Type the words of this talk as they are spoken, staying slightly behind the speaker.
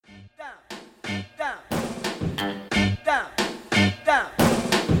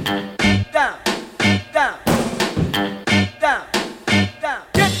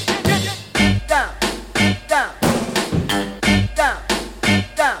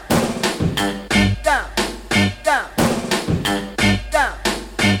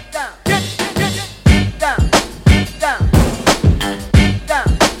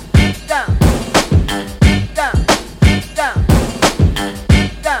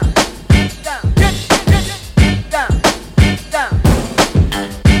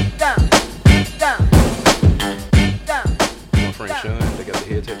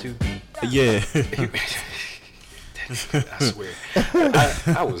Yeah. I swear.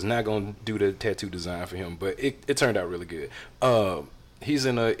 I was not gonna do the tattoo design for him, but it turned out really good. He's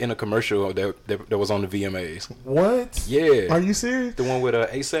in a commercial that was on the VMAs. What? Yeah. Are you serious? The one with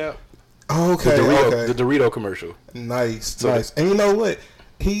ASAP. Oh, okay. The Dorito commercial. Nice. And you know what?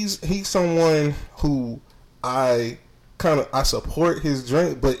 He's someone who I support his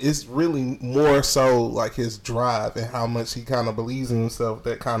drink, but it's really more so like his drive and how much he kind of believes in himself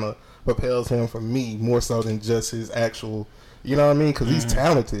that kind of propels him for me more so than just his actual, you know what I mean? Because he's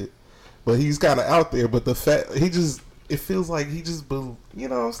talented, but he's kind of out there. But the fact it feels like he just, you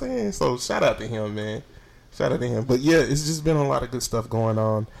know what I'm saying? So shout out to him, man. Shout out to him. But yeah, it's just been a lot of good stuff going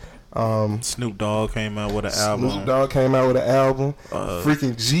on. Snoop Dogg came out with an album.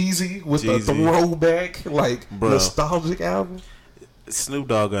 Freaking Jeezy with a throwback, like, nostalgic album. Snoop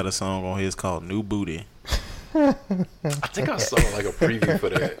Dogg got a song on his called New Booty. I think I saw like a preview for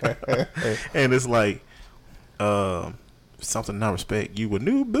that. And it's like something I respect you with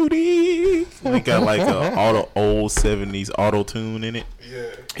new booty. It got like a old 70s auto tune in it. Yeah.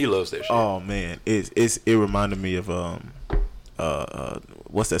 He loves that shit. Oh man. It reminded me of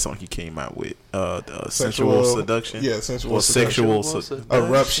what's that song he came out with? Sensual Seduction. Yeah, Sensual or Sexual Eruption.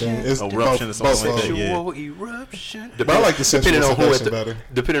 Eruption or something like that. Sexual Yeah. Eruption. But I like the Sensual Seduction better.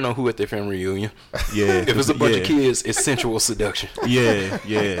 Depending on who at their family reunion. Yeah. If it's a bunch of kids, it's Sensual Seduction. Yeah.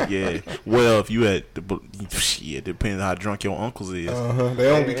 Well, if you had shit, depends how drunk your uncles is. They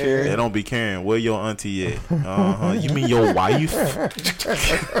don't be caring. They don't be caring. Where your auntie at? You mean your wife?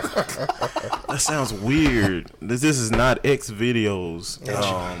 That sounds weird. This is not X videos.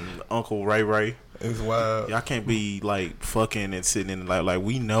 Uncle Ray. It's wild. Y'all can't be like fucking and sitting in like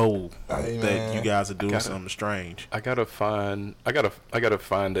we know that you guys are doing something strange. I gotta find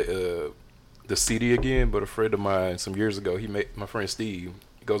the CD again. But a friend of mine some years ago, my friend Steve.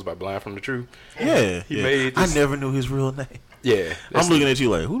 He goes by Blind from the Truth. Yeah, he made. I never knew his real name. Yeah, I'm looking at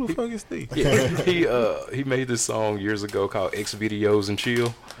you like, who the fuck is Steve? Yeah, he made this song years ago called X Videos and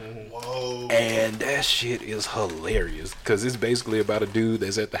Chill. Whoa. And that shit is hilarious because it's basically about a dude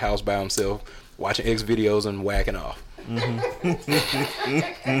that's at the house by himself watching X videos and whacking off.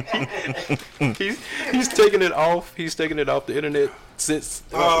 He's taking it off. He's taking it off the internet since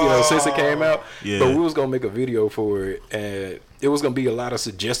since it came out. Yeah. But we was gonna make a video for it, and it was gonna be a lot of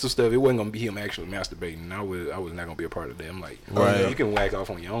suggestive stuff. It wasn't gonna be him actually masturbating. I was not gonna be a part of that. I'm like, you can whack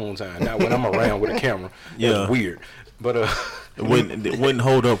off on your own time. Not when I'm around with a camera. Yeah, it's weird. But it wouldn't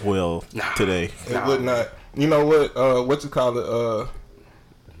hold up well today. It would not. You know what you call it?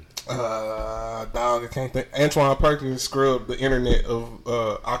 Dog, I can't think. Antoine Perkins scrubbed the internet of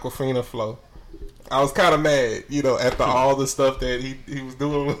Aquafina Flow. I was kind of mad, after all the stuff that he was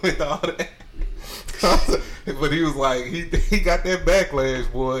doing with all that. But he was like, he got that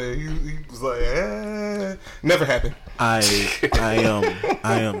backlash, boy. He was like, never happened. I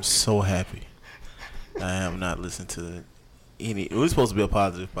am so happy. I am not listening to any. It was supposed to be a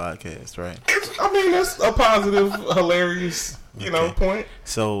positive podcast, right? I mean, that's a positive, hilarious, point.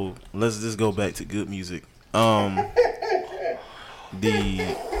 So let's just go back to good music. Shout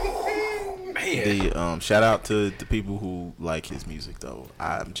out to the people who like his music, though.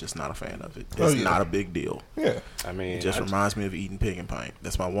 I'm just not a fan of it. It's not a big deal. Yeah, I mean, it just reminds me of eating pig and pint.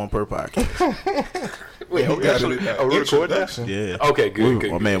 That's my one per podcast. Wait, we recording that? Yeah. Okay, good.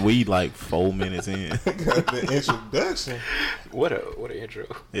 Oh man, we like 4 minutes in. The introduction. What a intro.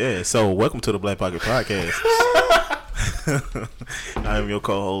 Yeah. So welcome to the Black Pocket Podcast. I am your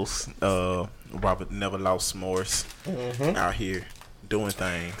co-host, Robert Never Lost Morris, out here doing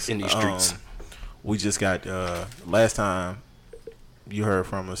things in these streets. We just got last time you heard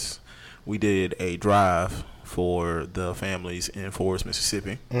from us, we did a drive for the families in Forest,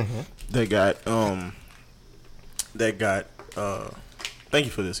 Mississippi. They got thank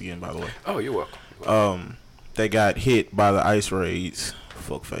you for this again, by the way. Oh, you're welcome. They got hit by the ice raids.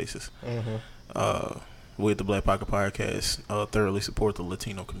 Fuck faces. With the Black Pocket Podcast, thoroughly support the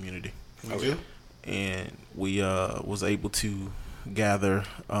Latino community. Okay. And we was able to gather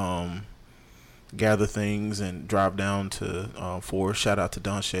things and drive down to Forest. Shout out to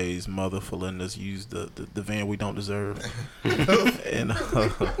Don Shay's mother for letting us use the van we don't deserve. And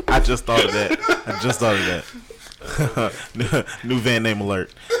I just thought of that. New van name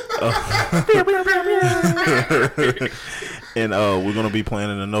alert. And we're gonna be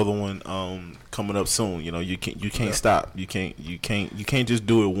planning another one coming up soon. You can't stop. You can't just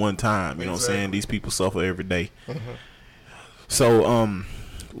do it one time. You know what I'm saying? These people suffer every day. So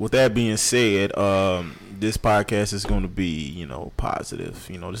with that being said, this podcast is going to be, positive.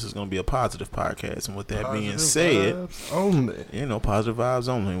 This is going to be a positive podcast. And with that being said, positive vibes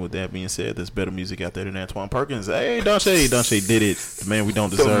only. And with that being said, there's better music out there than Antoine Perkins. Hey, Donshay did it. The man we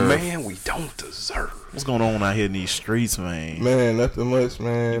don't deserve. The man we don't deserve. What's going on out here in these streets, man? Man, nothing much,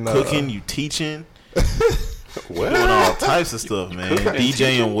 man. You cooking, you teaching. What? Doing all types of stuff, man.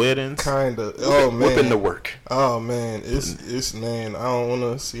 DJing weddings. Kinda. Oh man. Whipping the work. Oh man, it's man. I don't want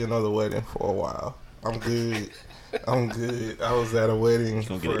to see another wedding for a while. I'm good. I was at a wedding.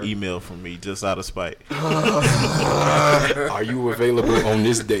 You're gonna get an email from me just out of spite. Are you available on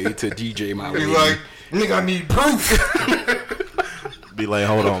this day to DJ my wedding? Be like, nigga, I need proof. Be like,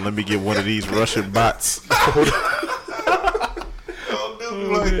 hold on, let me get one of these Russian bots.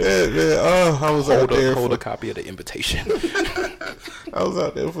 Like that, man. I was out there. Hold a copy of the invitation. I was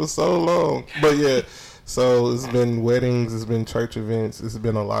out there for so long, but yeah. So it's been weddings, it's been church events, it's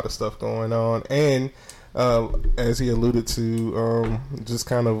been a lot of stuff going on, and as he alluded to, just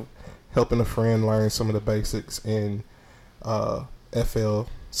kind of helping a friend learn some of the basics in FL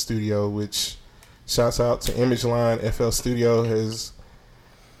Studio. Which shouts out to Image Line. FL Studio has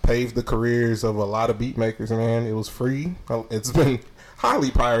paved the careers of a lot of beat makers. Man, it was free. It's been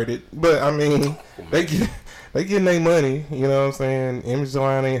highly pirated, but I mean, they getting their money. You know what I'm saying? Image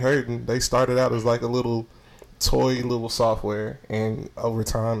Line ain't hurting. They started out as like a little software, and over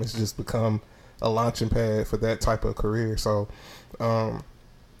time, it's just become a launching pad for that type of career. So, yeah,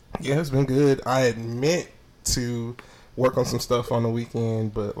 it's been good. I had meant to work on some stuff on the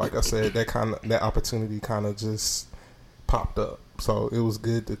weekend, but like I said, that opportunity kind of just popped up. So it was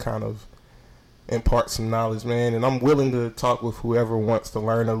good to kind of impart some knowledge, man, and I'm willing to talk with whoever wants to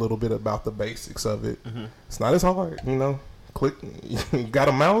learn a little bit about the basics of it. Mm-hmm. It's not as hard, Click, you got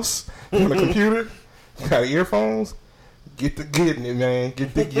a mouse, you got a computer, you got earphones. Get to getting it, man.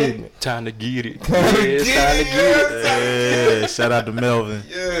 Get to getting it. Time to get it. Time to get it. Yeah, shout out to Melvin.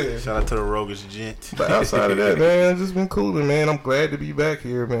 Yeah. Shout out to the Roguish Gent. But outside of that, man, it's just been cooling, man. I'm glad to be back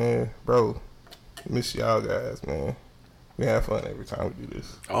here, man. Bro, miss y'all guys, man. We have fun every time we do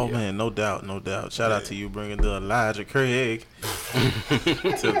this. Oh yeah. Man, no doubt. Shout out to you bringing the Elijah Craig to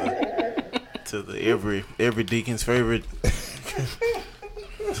the every deacon's favorite.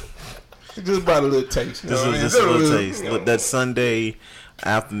 Just about a little taste. Just a little taste. Look, that Sunday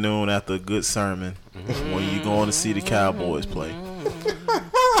afternoon after a good sermon, when you going to see the Cowboys play.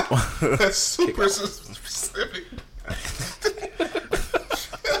 That's super specific.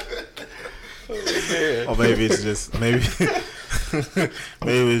 Or maybe it's just maybe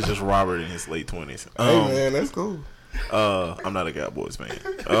it's just Robert in his late 20s. Hey man, that's cool. I'm not a Cowboys fan.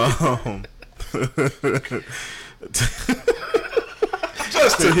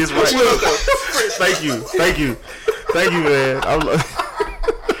 Justin, to his right. Thank you, man.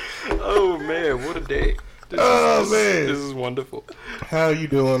 Oh man, what a day! Man, this is wonderful. How you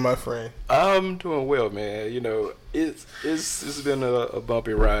doing, my friend? I'm doing well, man. It's been a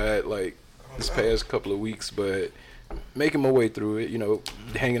bumpy ride, like this past couple of weeks, but making my way through it.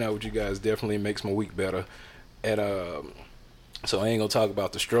 Hanging out with you guys definitely makes my week better, and so I ain't gonna talk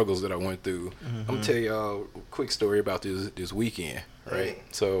about the struggles that I went through. Mm-hmm. I'm gonna tell y'all a quick story about this weekend, right?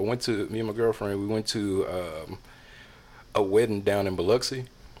 So me and my girlfriend, we went to a wedding down in Biloxi.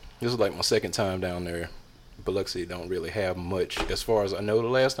 This is like my second time down there. Biloxi don't really have much, as far as I know. The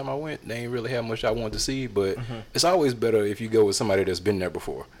last time I went, they ain't really have much I wanted to see, but it's always better if you go with somebody that's been there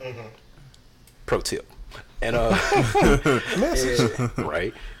before. Pro tip. And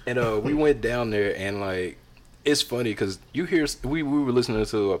right, and we went down there, and like, it's funny because we were listening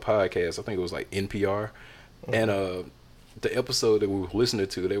to a podcast. I think it was like NPR, and the episode that we were listening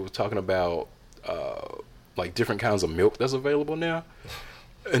to, they were talking about like different kinds of milk that's available now.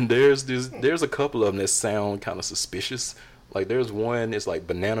 And there's a couple of them that sound kind of suspicious. Like there's one, it's like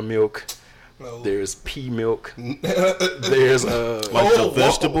banana milk. No. There's pea milk. There's like the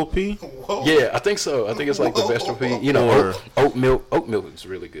vegetable pea. Yeah, I think so. I think it's like the vegetable pea. Or oat milk. Oat milk is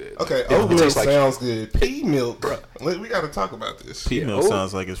really good. Okay, oat milk sounds good. Pea milk, bro. We got to talk about this. Pea milk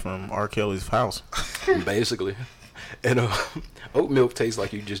sounds like it's from R. Kelly's house, basically. And oat milk tastes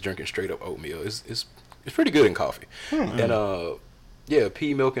like you just drinking straight up oatmeal. It's pretty good in coffee. And yeah,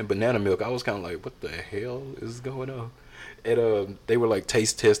 pea milk and banana milk. I was kind of like, what the hell is going on? And they were like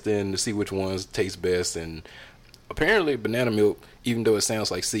taste testing to see which ones taste best. And apparently banana milk, even though it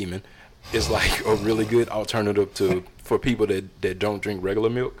sounds like semen, is like a really good alternative for people that don't drink regular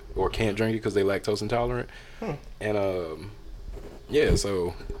milk or can't drink it because they're lactose intolerant. And yeah,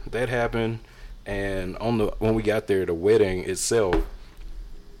 so that happened. And when we got there, the wedding itself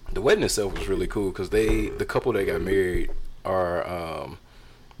was really cool because the couple that got married are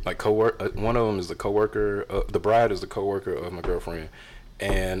like coworker. One of them is the coworker. The bride is the coworker of my girlfriend,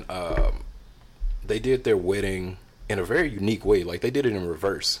 and they did their wedding in a very unique way. Like they did it in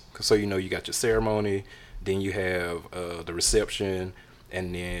reverse. So you know, you got your ceremony, then you have the reception,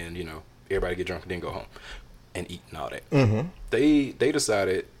 and then you know everybody get drunk and then go home and eat and all that. Mm-hmm. They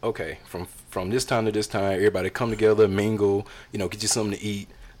decided, okay, from this time to this time, everybody come together, mingle, you know, get you something to eat,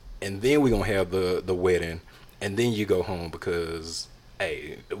 and then we're gonna have the wedding, and then you go home because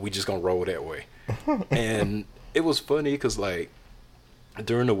hey, we just gonna roll that way. And it was funny because like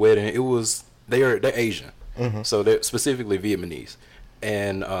during the wedding, they're Asian, mm-hmm. so they're specifically Vietnamese,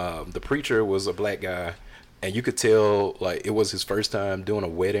 and the preacher was a black guy, and you could tell like it was his first time doing a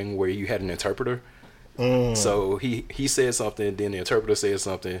wedding where you had an interpreter. So he said something, then the interpreter said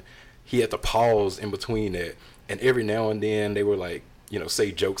something. He had to pause in between that, and every now and then they were like, you know,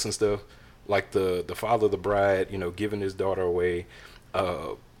 say jokes and stuff. Like the father of the bride, you know, giving his daughter away.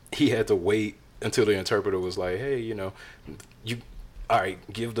 He had to wait until the interpreter was like, hey, you know, all right,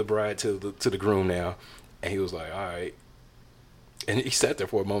 give the bride to the groom now. And he was like, all right. And he sat there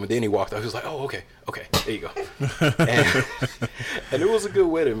for a moment. Then he walked out. He was like, oh, okay, there you go. And it was a good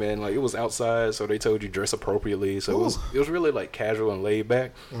wedding, man. Like, it was outside, so they told you dress appropriately. So it was really, like, casual and laid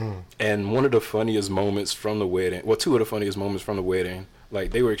back. And one of the funniest moments from the wedding, well, two of the funniest moments from the wedding, like,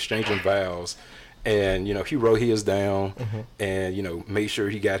 they were exchanging vows. And, you know, he wrote his down and, you know, made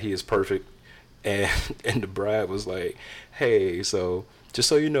sure he got his perfect. And the bride was like, hey, so just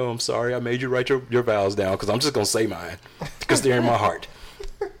so you know, I'm sorry I made you write your vows down because I'm just going to say mine because they're in my heart.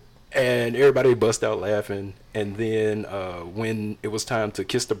 And everybody bust out laughing. And then when it was time to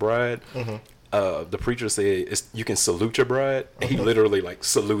kiss the bride, the preacher said, you can salute your bride. And he literally, like,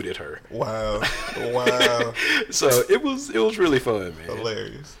 saluted her. Wow. So it was really fun, man.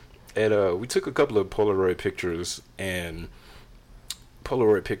 Hilarious. And we took a couple of Polaroid pictures.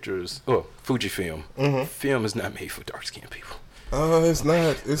 Fujifilm. Film is not made for dark-skinned people. Oh, it's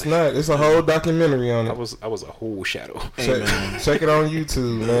not. It's not. It's a whole documentary on it. I was a whole shadow. Check it on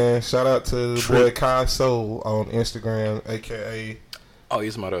YouTube, man. Shout out to the boy Kai Soul on Instagram, aka. Oh,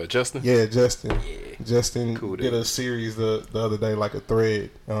 he's my Justin. Yeah, Justin. Yeah. Justin cool, did a series the other day, like a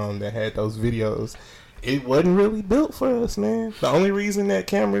thread that had those videos. It wasn't really built for us, man. The only reason that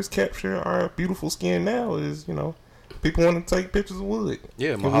cameras capture our beautiful skin now is, you know, people want to take pictures of wood.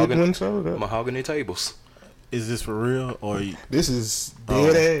 Yeah, mahogany tables. Is this for real or this is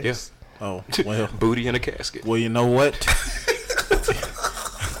dead ass? Yeah. Oh, well, booty in a casket. Well, you know what?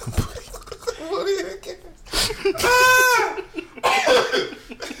 Booty in a casket.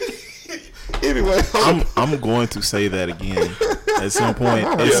 Anyway, I'm going to say that again at some point.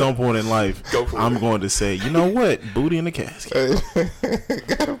 At some point in life, I'm going to say, you know what? Booty in the casket,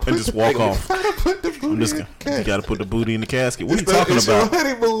 and just walk off. I'm just gonna. You got to put the booty in the casket. What are you talking about?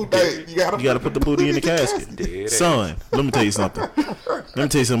 You got to put the booty in the casket, son. Let me tell you something. Let me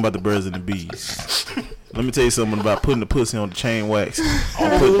tell you something about the birds and the bees. Let me tell you something about putting the pussy on the chain wax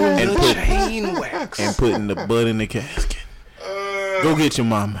and putting the butt in the casket. Go get your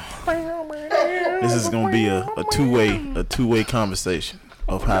mama. This is gonna be a two-way conversation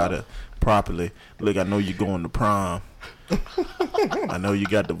of how to properly look. I know you're going to prom. I know you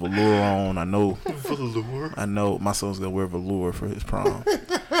got the velour on. I know my son's gonna wear velour for his prom.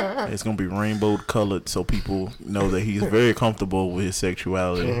 It's gonna be rainbow colored so people know that he's very comfortable with his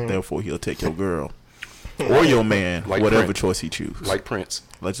sexuality. Therefore, he'll take your girl or your man, like whatever Prince. Choice he chooses. Like Prince.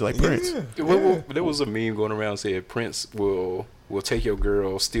 Like Prince. There was a meme going around saying Prince will take your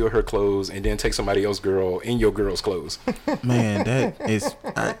girl, steal her clothes, and then take somebody else's girl in your girl's clothes. Man, that is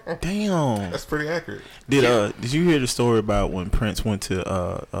damn. That's pretty accurate. Did you hear the story about when Prince went to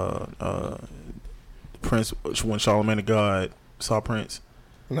when Charlemagne the God saw Prince?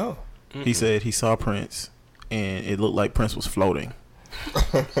 No. He said he saw Prince and it looked like Prince was floating,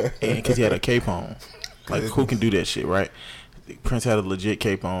 and because he had a cape on. Like, who can do that shit, right? Prince had a legit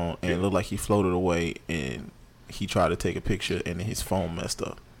cape on and it looked like he floated away, and he tried to take a picture and his phone messed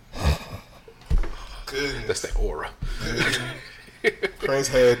up. Goodness. That's that aura. Prince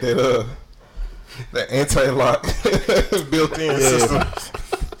had that anti-lock built-in system.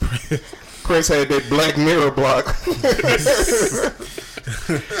 Prince had that Black Mirror block.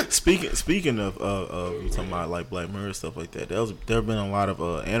 Speaking of you talking about like Black Mirror stuff like that, there have been a lot of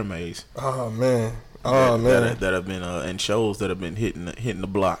animes. Oh man. That have been and shows that have been hitting the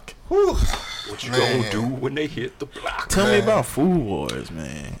block. Whew. What you gonna do when they hit the block? Tell me about Food Wars,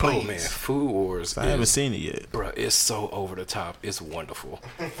 man. Oh man, Food Wars. I haven't seen it yet, bro. It's so over the top. It's wonderful.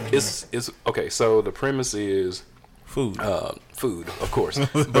 It's okay. So the premise is Food. Food, of course. I'm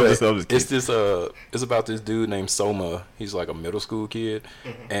But just it's this it's about this dude named Soma. He's like a middle school kid,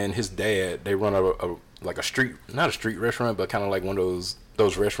 and his dad, they run a street, not a street restaurant, but kind of like one of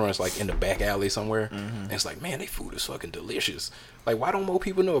those restaurants like in the back alley somewhere. And it's like, man, they food is fucking delicious. Like, why don't more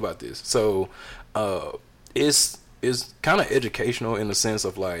people know about this? So it's kind of educational in the sense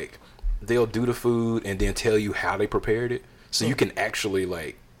of like they'll do the food and then tell you how they prepared it, so you can actually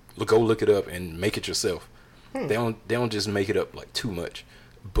like go look it up and make it yourself. They don't just make it up like too much.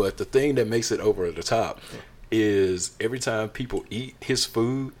 But the thing that makes it over the top is every time people eat his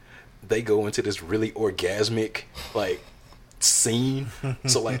food, they go into this really orgasmic like scene.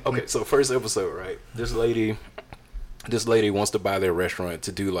 So like, okay, so first episode, right? This lady wants to buy their restaurant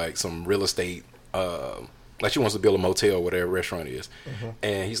to do like some real estate, like she wants to build a motel where their restaurant is.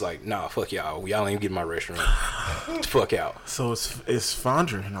 And he's like, nah, fuck y'all ain't getting my restaurant. Fuck out. So it's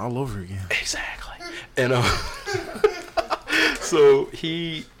Fondren all over again. Exactly. And so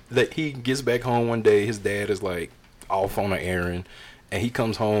he gets back home one day. His dad is like off on an errand, and he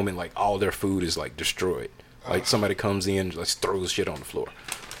comes home and like all their food is like destroyed. Like somebody comes in, like throws shit on the floor,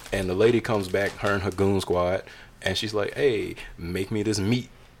 and the lady comes back, her and her goon squad, and she's like, "Hey, make me this meat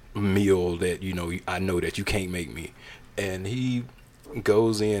meal that I know that you can't make me." And he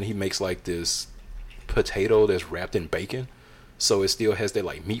goes in, he makes like this potato that's wrapped in bacon, so it still has that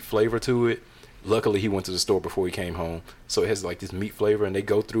like meat flavor to it. Luckily, he went to the store before he came home, so it has like this meat flavor, and they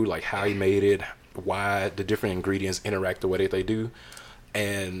go through like how he made it, why the different ingredients interact the way that they do,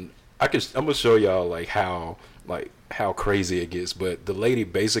 and I'm gonna show y'all like how crazy it gets. But the lady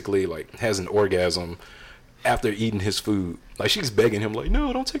basically like has an orgasm after eating his food. Like she's begging him like,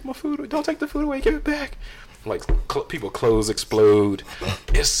 no, don't take my food, don't take the food away, give it back. Like people clothes explode.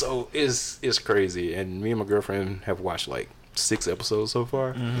 It's crazy. And me and my girlfriend have watched like 6 episodes so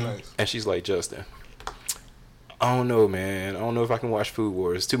far. Nice. And she's like, Justin, I don't know, man. I don't know if I can watch Food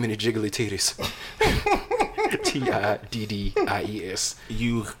Wars. Too many jiggly titties. TIDDIES.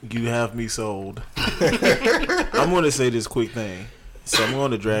 You have me sold. I'm going to say this quick thing. So I'm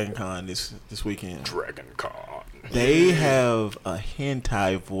going to Dragon Con this weekend. Dragon Con. They have a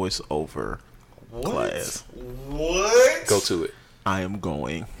hentai voiceover class. What? Go to it. I am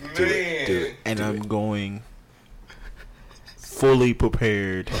going. Do it. And I'm going fully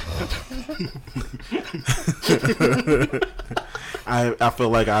prepared. I feel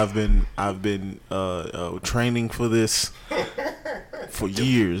like I've been training for this for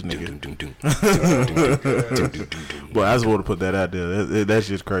years, nigga. But I just want to put that out there. That's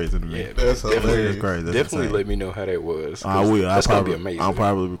just crazy to me. Yeah, That's hilarious. Crazy. That's definitely insane. let me know how that was. I will. That's gonna be amazing. I'll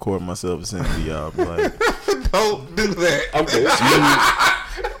probably record myself and send it to y'all. Like, Don't do that. I'm good.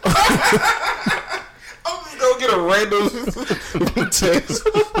 I'm just gonna get a random text,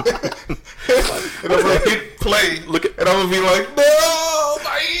 and I'm gonna hit play. And I'm gonna be like, no,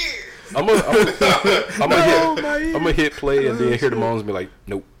 my ear. I'm gonna hit play and then hear the moans and be like,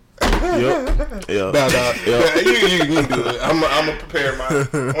 nope. yep. Yeah. Nah. You can do it. I'm gonna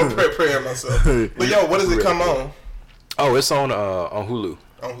prepare myself. But yo, what does it come on? Oh, it's on Hulu.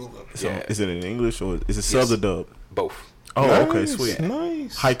 On Hulu. So, Yeah. is it in English or is it sub or dub? Both. Oh, Nice, okay, sweet.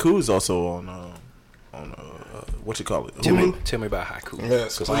 Nice. Haiku is also on what you call it? Tell me about Haiku.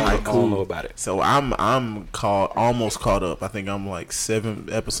 Yes, Because I don't know about it. So I'm almost caught up. I think I'm like 7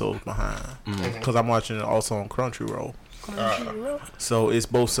 episodes behind because I'm watching it also on Crunchyroll. So it's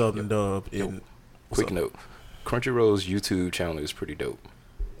both sub and dub. Quick note: Crunchyroll's YouTube channel is pretty dope.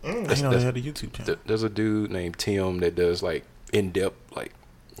 I didn't know they had a YouTube channel. There's a dude named Tim that does like in-depth like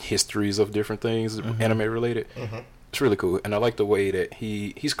histories of different things anime related. It's really cool, and I like the way that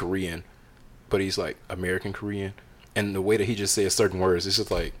he's Korean, but he's like American Korean, and the way that he just says certain words, it's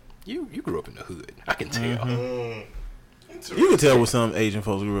just like you grew up in the hood. I can tell. You can tell with some Asian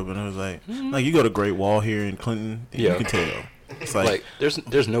folks grew up and it was like you go to Great Wall here in Clinton, and you can tell. It's like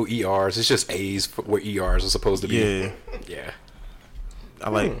there's no ERs. It's just A's where ERs are supposed to be. Yeah. I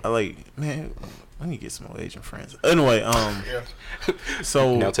like man. Let me get some more Asian friends. Anyway,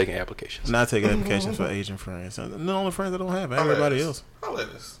 so now taking applications. Not taking applications for Asian friends. The only friends I don't have, everybody else. Holla at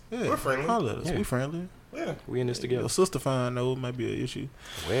us. Yeah, We're friendly. Holla at us. Yeah. We friendly. Yeah. We in this together. Your sister fine though, it might be an issue.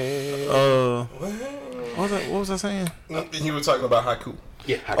 Well, What was I saying? You were talking about haiku.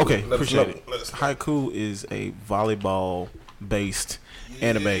 yeah. Okay, Let us appreciate know. it. Let us know. Haiku is a volleyball based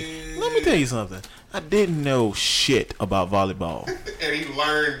anime. Let me tell you something. I didn't know shit about volleyball. And he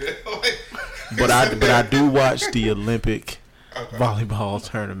learned it. But I do watch the Olympic volleyball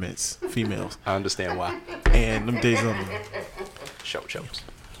tournaments, females. I understand why. And let me tell you something. Shows.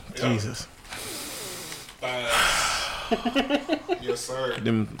 Jesus. Yes, sir.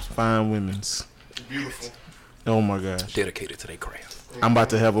 Them fine women's. Beautiful. Oh my gosh. Dedicated to their craft. I'm about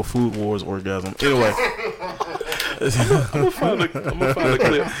to have a Food Wars orgasm. Anyway. I'm gonna find a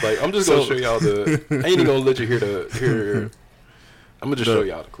clip. Like, I'm just gonna show y'all the. I ain't even gonna let you hear. I'm gonna just show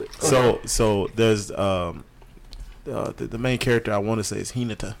y'all the clip. So there's the main character I want to say is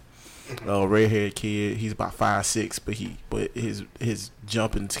Hinata, red-haired kid. He's about 5'6", but his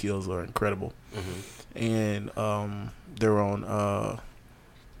jumping skills are incredible. And they're on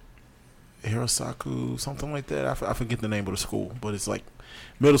Hirosaku, something like that. I forget the name of the school, but it's like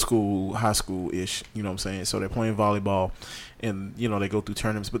middle school, high school-ish, you know what I'm saying? So they're playing volleyball, and, you know, they go through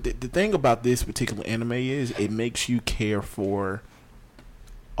tournaments. But the thing about this particular anime is it makes you care for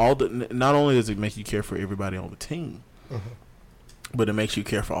not only does it make you care for everybody on the team, but it makes you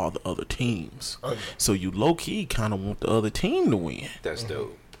care for all the other teams. Okay. So you low-key kind of want the other team to win. That's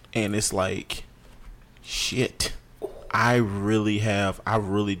dope. And it's like, shit. I really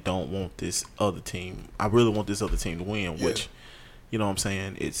don't want this other team. I really want this other team to win, which, you know what I'm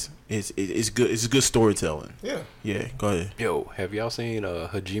saying? It's good. It's good storytelling. Yeah. Yeah, go ahead. Yo, have y'all seen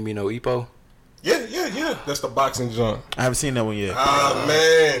Hajime no Ippo? Yeah. That's the boxing joint. I haven't seen that one yet. Ah,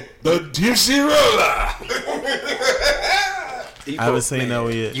 man. The Dipsy Roller. I haven't seen that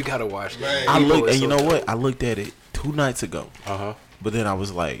one yet. You gotta watch that. You know what? I looked at it 2 nights ago. But then I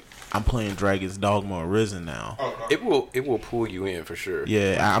was like, I'm playing Dragon's Dogma Arisen now. It will pull you in for sure.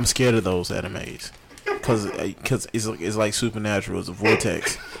 Yeah, I'm scared of those animes because it's like Supernatural. It's a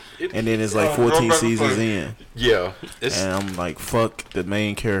vortex, and then it's like 14 seasons in. Yeah, and I'm like, fuck the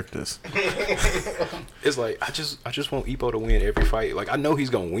main characters. It's like I just want Ippo to win every fight. Like, I know he's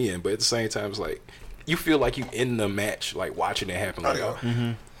gonna win, but at the same time, it's like you feel like you in the match, like watching it happen. Like,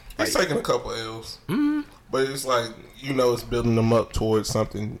 he's taking a couple L's. But it's like, you know, it's building them up towards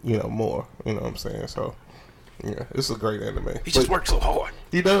something, you know, more. You know what I'm saying? So, yeah, it's a great anime. He just works so hard.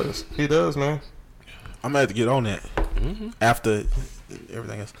 He does, man. I'm gonna have to get on that after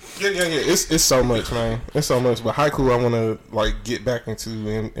everything else. Yeah. It's so much, man. It's so much. But Haiku, I want to like get back into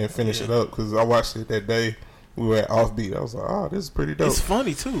and finish it up because I watched it that day. We were at Offbeat. I was like, oh, this is pretty dope. It's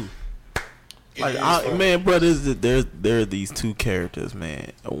funny too. Like, man, bro, there are these 2 characters,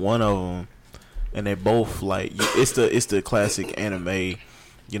 man. One of them. And they both like it's the classic anime,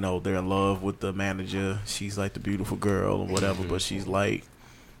 you know, they're in love with the manager. She's like the beautiful girl or whatever, but she's like,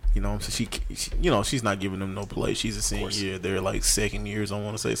 you know, so she you know, she's not giving them no play. She's a senior. They're like second years, I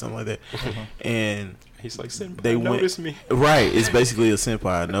want to say something like that. And he's like, senpai, notice me. Right, it's basically a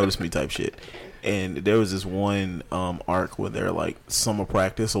senpai notice me type shit. And there was this one arc where they're like summer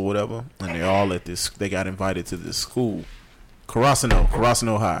practice or whatever, and they're all at this. They got invited to this school.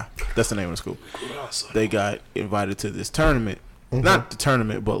 Karasuno High. That's the name of the school. They got invited to this tournament. Not the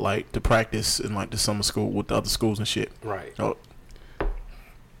tournament, but like to practice in like the summer school with the other schools and shit. Right. Oh.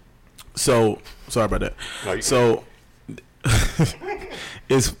 So, sorry about that. No, so,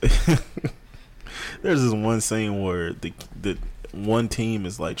 it's there's this one scene where the one team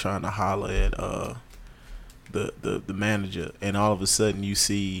is like trying to holler at the manager, and all of a sudden you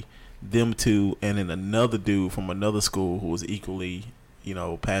see them 2 and then another dude from another school who was equally, you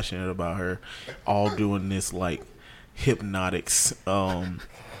know, passionate about her, all doing this like hypnotics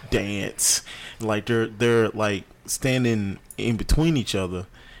dance. Like they're like standing in between each other,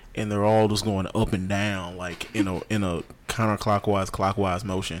 and they're all just going up and down like in a clockwise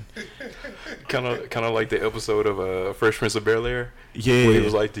motion. Kind of like the episode of Fresh Prince of Bel-Air. Yeah, where he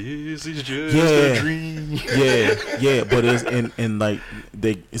was like, "This is just a dream." Yeah. But it's and like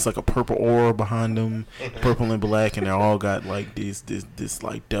it's like a purple aura behind them, purple and black, and they all got like this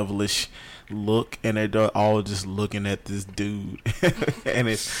like devilish look, and they're all just looking at this dude, and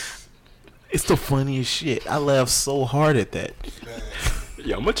it's the funniest shit. I laugh so hard at that.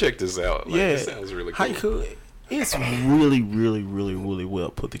 Yeah, I'm gonna check this out. Like, it sounds really cool. Haiku, it's really, really, really, really well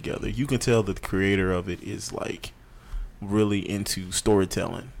put together. You can tell that the creator of it is like really into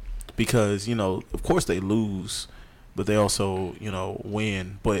storytelling, because, you know, of course they lose, but they also, you know,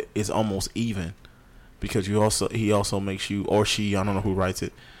 win, but it's almost even, because he also makes you, or she, I don't know who writes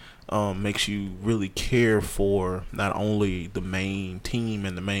it, makes you really care for not only the main team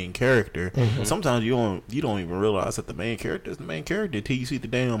and the main character. Sometimes you don't even realize that the main character is the main character until you see the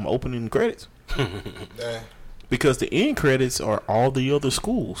damn opening credits. Because the end credits are all the other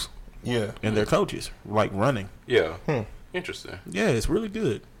schools. Yeah. And their coaches, like, running. Yeah. Interesting. Yeah, it's really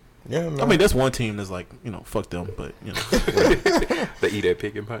good. Yeah, man. I mean, that's one team that's like, you know, fuck them, but, you know. They eat that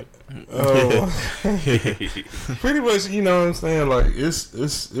pig and pint. Pretty much, you know what I'm saying? Like,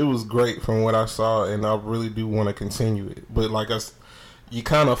 it was great from what I saw, and I really do want to continue it. But, like, you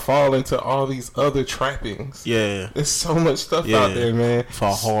kind of fall into all these other trappings. Yeah. There's so much stuff out there, man.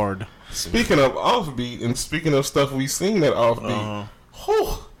 Fall hard. Speaking of offbeat and speaking of stuff we've seen at offbeat,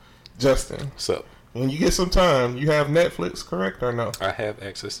 Justin, What's up? when you get some time, you have Netflix, correct or no? I have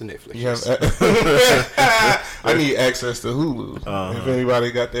access to Netflix. You have. I need access to Hulu. If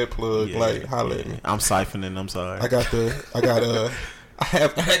anybody got that plug, like holla at me. I'm siphoning. I'm sorry. I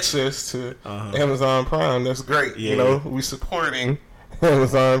have access to Amazon Prime. That's great. Yeah. You know, we supporting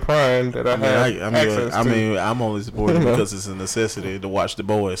Amazon Prime that I have access to. I mean, I'm only supporting because it's a necessity to watch The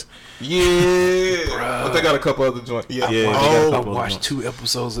Boys. Yeah, but they got a couple other joints. I watched 2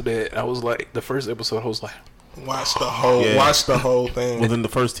 episodes of that. I was like, the first episode, I was like, watch the whole thing. Within the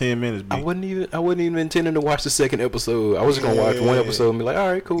first 10 minutes, I wasn't even intending to watch the second episode. I was just gonna watch one episode and be like,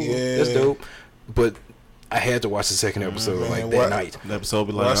 all right, cool, that's dope. But I had to watch the second episode that night. The episode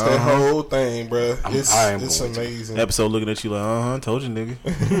be like, watch that whole thing, bro. It's amazing. Episode looking at you like, told you, nigga.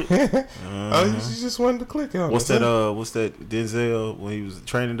 You just wanted to click on. What's that Denzel when he was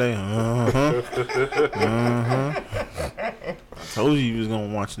training day? I told you was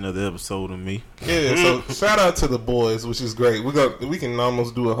gonna watch another episode of me. Yeah, so shout out to The Boys, which is great. We can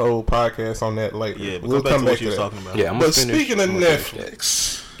almost do a whole podcast on that later. Yeah, we'll come back to what you that. was talking about. Yeah, but speaking of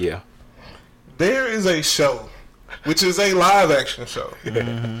Netflix, there is a show, which is a live action show,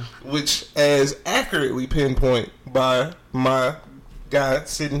 which as accurately pinpoint by my guy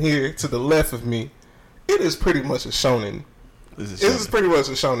sitting here to the left of me, it is pretty much a shonen. This is pretty much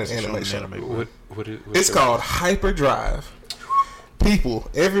a shonen anime show. It's called Hyperdrive. People,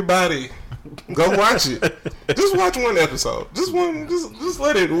 everybody, go watch it. Just watch one episode. Just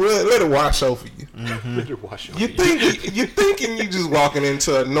let it wash over you. Let it wash over You're thinking you just walking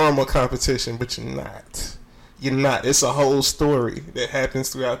into a normal competition, but you're not. You're not. It's a whole story that happens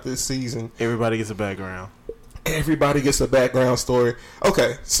throughout this season. Everybody gets a background. Everybody gets a background story.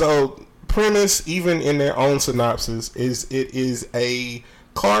 Okay, so premise, even in their own synopsis, is it is a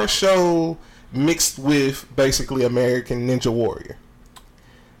car show mixed with basically American Ninja Warrior.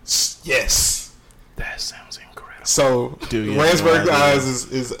 Yes. That sounds incredible. So Ransburg's eyes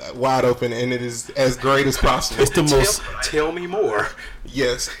is wide open, and it is as great as possible. It's the most. Tell me more.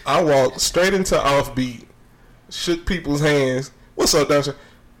 Yes, I walked straight into Offbeat, shook people's hands. What's up, Dasha?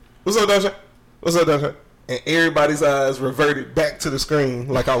 What's up, Dasha? What's up, Dasha? And everybody's eyes reverted back to the screen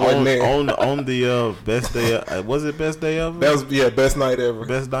like I wasn't there. On the best day, was it best day ever? That was best night ever.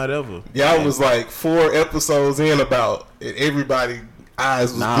 Best night ever. Yeah, I was like 4 episodes in about it. Everybody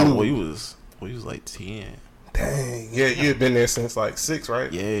eyes was glued. We was like 10. Dang, yeah, you had been there since like 6,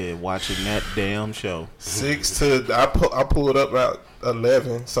 right? Yeah, watching that damn show. 6 to I pulled up about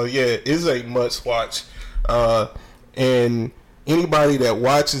 11. So yeah, it's a must watch. And anybody that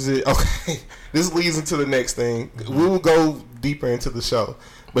watches it, okay, this leads into the next thing. We will go deeper into the show.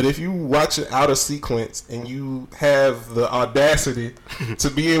 But if you watch it out of sequence and you have the audacity to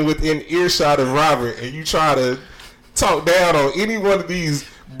be within earshot of Robert and you try to talk down on any one of these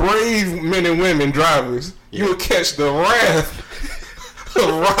brave men and women drivers, you will catch the wrath of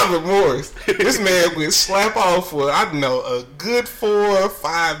Robert Morris. This man would slap off for, I know, a good 4 or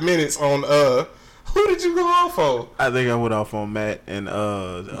 5 minutes on who did you go off on? I think I went off on Matt and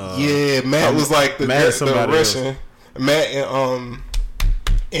Matt was like the Russian else. Matt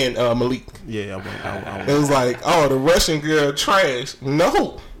and Malik. Yeah, I went. It was like, oh, the Russian girl trash.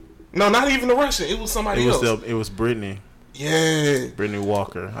 No, not even the Russian. It was somebody else. It was Brittany. Yeah, Brittany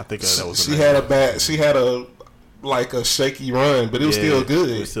Walker. I think that was. She had a shaky run, but it was still good.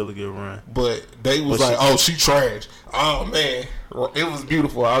 It was still a good run. But they was she trash. Oh man, it was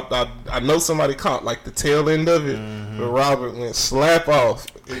beautiful. I know somebody caught like the tail end of it, but Robert went slap off.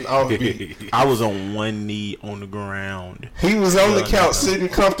 I was on one knee on the ground. He was on the couch sitting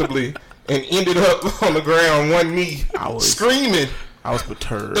comfortably and ended up on the ground, one knee, screaming. I was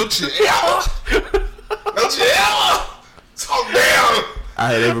perturbed. Don't you ever talk down.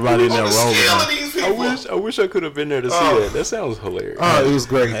 I had everybody in there rolling. I wish I could have been there to see that. That sounds hilarious. Oh, it was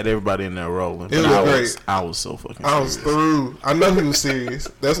great. I had everybody in there rolling. It was great. I was so fucking serious. I was through. I know he was serious.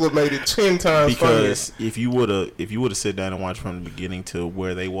 That's what made it 10 times because funnier. if you would have sat down and watched from the beginning to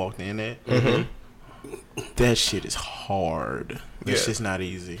where they walked in at, that shit is hard. It's just not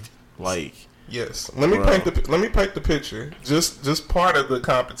easy. Like, yes. Let me paint the picture. Just part of the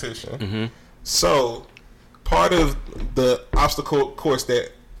competition. So, part of the obstacle course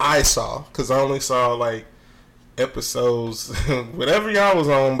that I saw, because I only saw like episodes, whatever y'all was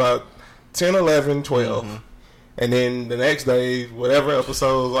on, about 10, 11, 12. And then the next day, whatever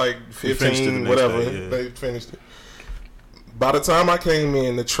episode, like 15, whatever, they finished it. By the time I came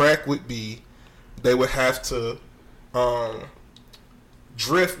in, the track would be, they would have to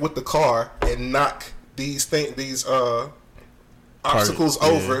drift with the car and knock these obstacles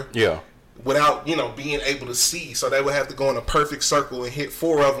over. Yeah. Without, being able to see. So they would have to go in a perfect circle and hit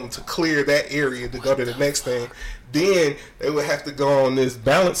 4 of them to clear that area to go to the next thing. Then they would have to go on this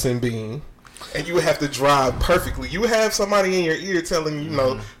balancing beam, and you would have to drive perfectly. You would have somebody in your ear telling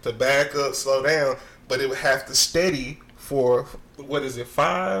you, to back up, slow down, but it would have to steady for,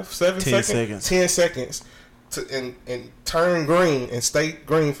 5, 7 seconds? 10 seconds. And turn green and stay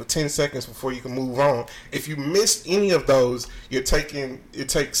green for 10 seconds before you can move on. If you miss any of those, it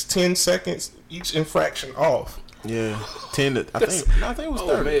takes 10 seconds each infraction off. Yeah, 10. I think it was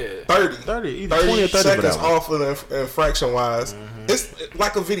 30. 30, either 20 or 30 seconds off of the infraction wise. It's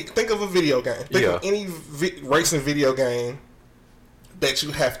like a video. Think of a video game. Think of any racing video game that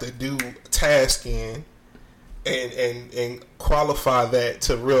you have to do a task in. And qualify that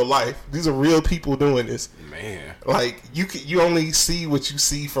to real life. These are real people doing this. Man, like you only see what you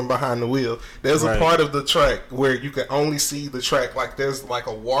see from behind the wheel. There's a part of the track where you can only see the track. Like there's like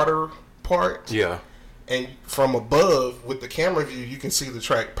a water part. Yeah. And from above with the camera view, you can see the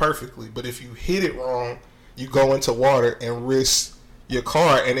track perfectly. But if you hit it wrong, you go into water and risk your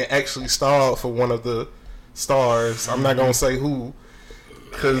car, and it actually stalled for one of the stars. I'm not gonna say who.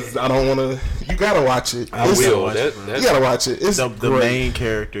 Because I don't want to. You gotta watch it. I will. You gotta watch it. It's the main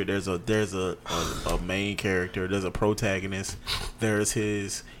character. There's a main character. There's a protagonist. There's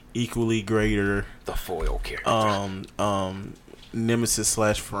his equally greater the foil character. Nemesis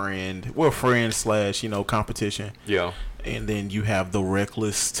 / friend. Well, friend / competition. Yeah. And then you have the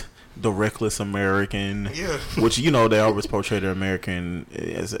reckless American, which they always portray the American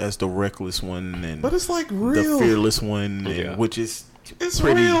as the reckless one, and but it's like real, the fearless one, and, which is. It's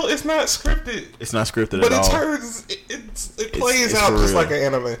real. It's not scripted. It's not scripted but at all. But it plays out just like an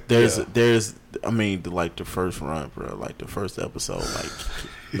anime. There's. I mean, like the first run, bro. Like the first episode, like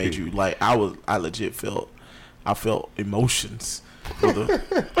made you like. I legit felt emotions. You know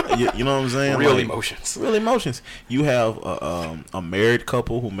what I'm saying? Real like, emotions. Real emotions. You have a married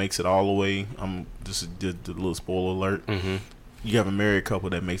couple who makes it all the way. Just did the little spoiler alert. Mm-hmm. You have a married couple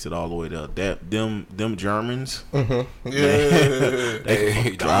that makes it all the way there. Them Germans. Mm-hmm.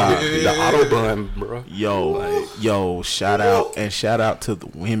 They drive. The Autobahn, bro. Yo, shout out to the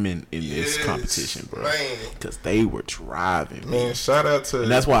women in this competition, bro. Because they were driving. Man, shout out to.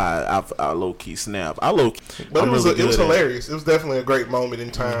 And that's why I low key snap. But it was hilarious. It was definitely a great moment in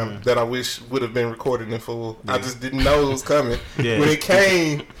time that I wish would have been recorded in full. Yeah. I just didn't know it was coming. Yeah. When it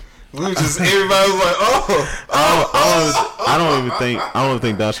came. We was just everybody was like, I don't even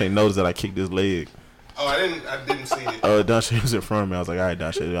think Dashe knows that I kicked his leg. Oh, I didn't see it. Dashe was in front of me. I was like, all right,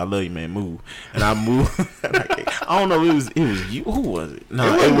 Dashe, I love you, man. Move. And I moved. I don't know. It was you. Who was it?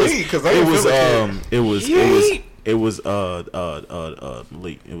 No, it was me because it was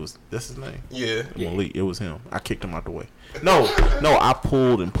Malik. That's his name. Yeah. Malik. It was him. I kicked him out the way. No, I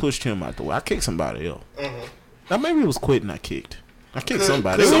pulled and pushed him out the way. I kicked somebody else. Mm-hmm. Now maybe it was Quentin I kicked. I kicked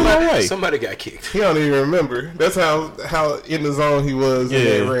somebody. Somebody got kicked. He don't even remember. That's how in the zone he was in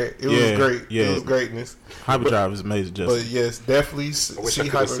that rant. It was great. Yeah. It was greatness. Hyperdrive is amazing. But yes, definitely see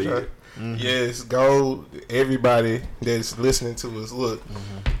Hyperdrive. Mm-hmm. Yes, go. Everybody that's listening to us, look.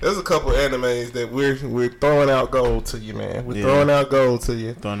 Mm-hmm. There's a couple animes that we're throwing out gold to you, man. We're throwing out gold to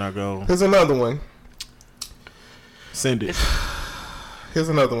you. Throwing out gold. Here's another one. Send it. Here's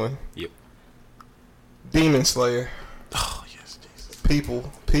another one. Yep. Demon Slayer. Oh yes, Jesus.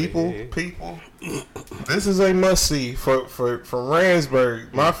 People. This is a must see for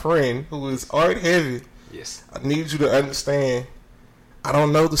Ransburg, my friend who is art heavy. Yes. I need you to understand. I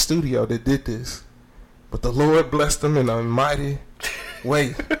don't know the studio that did this, but the Lord blessed them in a mighty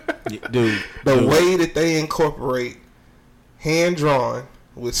way. Dude, way that they incorporate hand drawn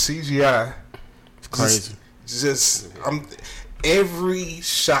with CGI. It's crazy. Every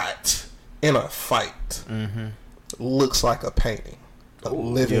shot in a fight looks like a painting. A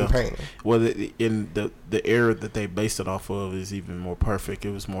living painting. Well, in the era that they based it off of is even more perfect.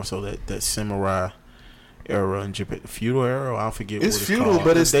 It was more so that samurai era in Japan, feudal era. I forget. It's what it's feudal, called.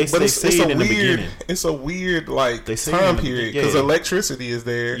 but it's they say it in the beginning. It's a weird time period because electricity is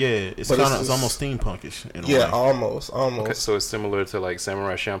there. Yeah, it's almost steampunkish. In a way. Almost. Okay, so it's similar to like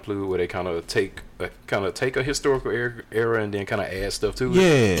Samurai Champloo, where they kind of take a historical era and then kind of add stuff to it.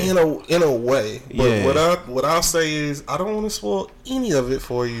 Yeah, in a way. But what I'll say is I don't want to spoil any of it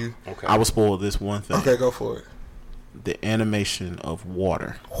for you. Okay, I will spoil this one thing. Okay, go for it. The animation of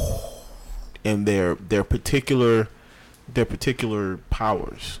water. And their particular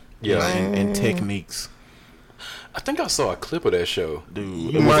powers, and techniques. I think I saw a clip of that show.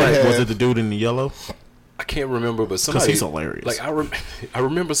 Dude, was it the dude in the yellow? I can't remember, but somebody he's hilarious. Like I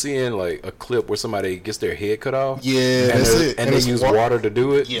remember seeing like a clip where somebody gets their head cut off. Yeah, that's it. And they use water to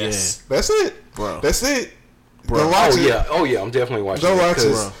do it. Yes, that's it, bro. That's it. Bro. Go watch it. Oh yeah, I'm definitely watching. Go watch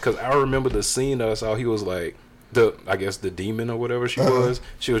it, because I remember the scene that I saw. He was like I guess the demon or whatever she was.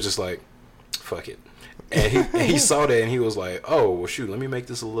 She was just like, fuck it, and he saw that and he was like, oh well, shoot, let me make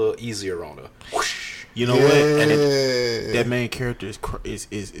this a little easier on her. Whoosh. You know what? And that main character is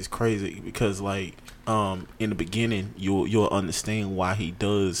crazy because like in the beginning you'll understand why he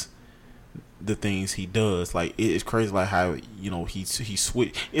does the things he does. Like it's crazy, like how he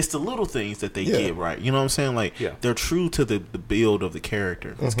switch. It's the little things that they get right. You know what I'm saying? Like they're true to the build of the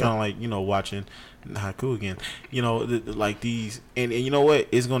character. It's kind of like watching Haku again. Like these, and you know what?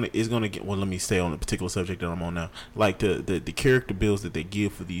 It's gonna get. Well, let me stay on the particular subject that I'm on now. Like the character builds that they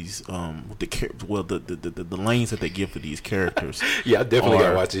give for these the lanes that they give for these characters. Yeah, I definitely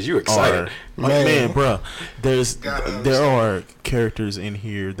gotta watch this. You excited? Man, bro. There are characters in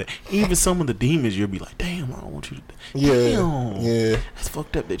here that even some of the demons you'll be like, damn, I don't want you to. Yeah. That's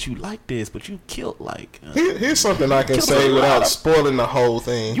fucked up that you like this, but you killed like. Here's something I can say without spoiling the whole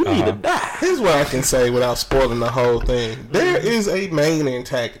thing. You need to die. Here's what I can say without spoiling the whole thing. There is a main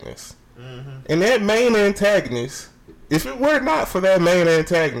antagonist, and that main antagonist, if it were not for that main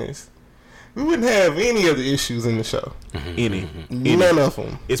antagonist, we wouldn't have any of the issues in the show. None of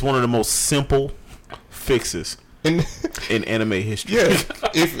them. It's one of the most simple fixes in anime history. Yeah,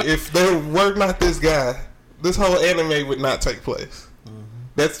 if there were not this guy, this whole anime would not take place.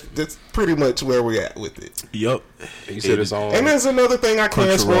 That's pretty much where we're at with it. Yep. You said it's on. And there's another thing I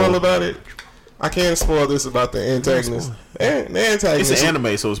can't spoil about it. I can't spoil this about the antagonist. The antagonist. It's an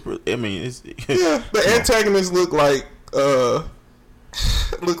anime, so it's. I mean, it's. Yeah, the antagonists look like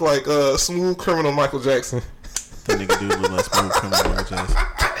smooth criminal Michael Jackson. That nigga do look like smooth criminal Michael Jackson.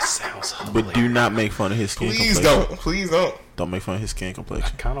 That sounds hilarious. But do not make fun of his skin. Please don't. Don't make fun of his skin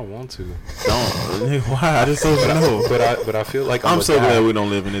complexion. I kind of want to. Don't. Why? I just don't know. But I feel like I'm so glad we don't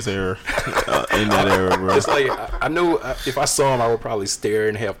live in this era. In that era, bro. It's like I know if I saw him, I would probably stare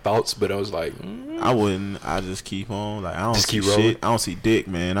and have thoughts. But I was like, I wouldn't. I just keep on. Like I don't just see keep rolling. shit. I don't see dick,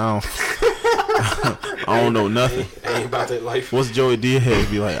 man. I don't know nothing. Ain't about that life. What's Joey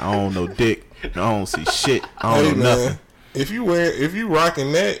Diaz be like? I don't know dick. I don't see shit. I don't know nothing. If you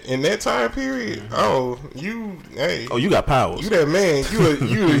rocking that in that time period, you got powers. You that man. You a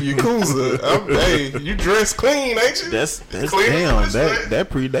Yakuza. You dress clean, ain't you? That's clean. Damn. That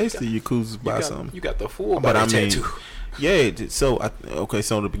predates the Yakuza by something. You got the full body tattoo. Yeah. So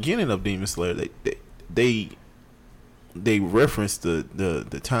the beginning of Demon Slayer, they referenced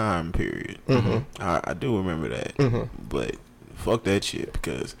the time period. I do remember that, but fuck that shit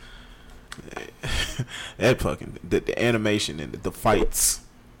because. That fucking the animation and the fights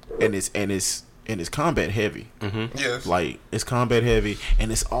and it's combat heavy. Yes, like it's combat heavy and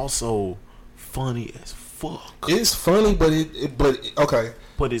it's also funny as fuck. It's funny, but okay.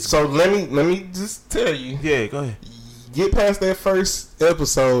 But it's so let me just tell you. Yeah, go ahead. Get past that first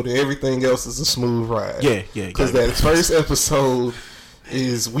episode and everything else is a smooth ride. Yeah. Because that first episode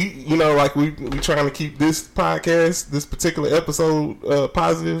is we trying to keep this podcast, this particular episode,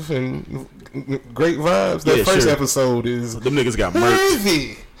 positive and great vibes. That first episode is them niggas got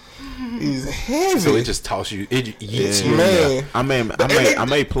heavy. Is heavy. So it just toss you. It eats you. Man, I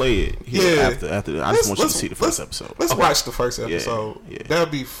may play it here after. I just want you to see the first episode. Let's watch the first episode. Yeah. That'll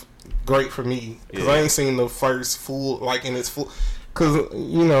be great for me because I ain't seen the first full in its full. Because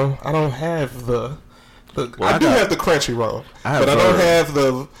I don't have the. I do have the Crunchyroll, but I don't have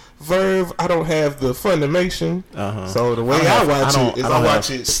the Verve. I don't have the Funimation. So the way I watch it is I watch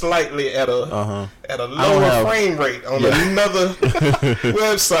it slightly at a lower frame rate on another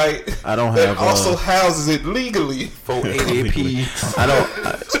website. I don't that have also houses it legally 480p. I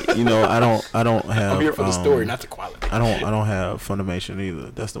don't have. I'm here for the story, not the quality. I don't have Funimation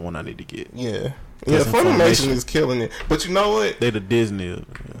either. That's the one I need to get. Yeah. Yeah, Funimation is killing it. But you know what? They the Disney.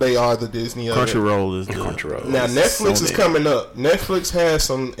 They are the Disney. Crunchyroll is the Crunchyroll. Now Netflix is coming up. Netflix has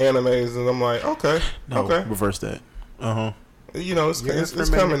some animes, and I'm like, okay. Reverse that. It's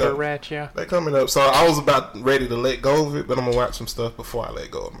coming up. They're coming up. So I was about ready to let go of it, but I'm gonna watch some stuff before I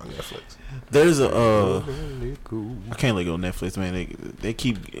let go of my Netflix. There's I can't let go of Netflix, man. They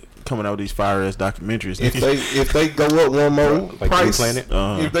keep coming out with these fire ass documentaries. If they go up one more like price, Blue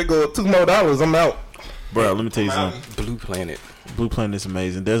Planet, if they go up $2 more, I'm out. Bro, let me tell you something. Blue Planet. Blue Planet is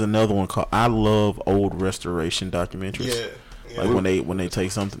amazing. There's another one called. I love old restoration documentaries. Yeah. Like when they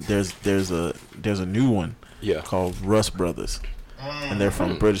take something. There's a new one. Yeah. Called Rust Brothers, and they're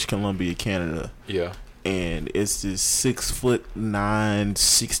from British Columbia, Canada. Yeah. and it's this 6'9",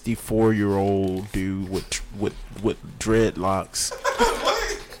 64-year-old dude with dreadlocks.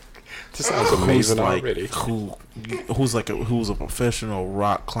 This sounds amazing like, already. Who's a professional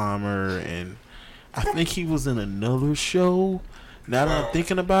rock climber, and I think he was in another show. Now that I'm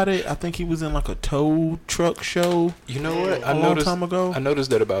thinking about it, I think he was in like a tow truck show. You know what? A long time ago. I noticed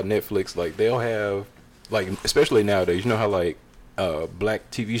that about Netflix. Like they'll have, like especially nowadays. You know how like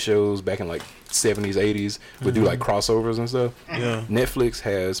black TV shows back in like 70s, 80s would do like crossovers and stuff. Yeah. Netflix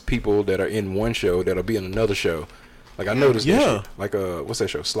has people that are in one show that'll be in another show. Like I noticed that shit. Like what's that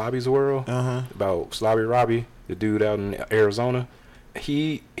show? Slobby's World? About Slobby Robbie, the dude out in Arizona.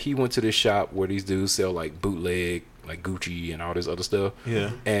 He went to this shop where these dudes sell like bootleg, like Gucci and all this other stuff.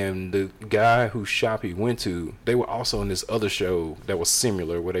 Yeah. And the guy whose shop he went to, they were also in this other show that was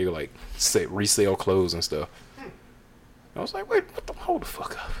similar where they like resell clothes and stuff. I was like, wait, what the? Hold the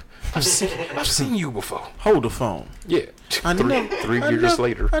fuck up. I've seen you before. Hold the phone. Yeah. Three years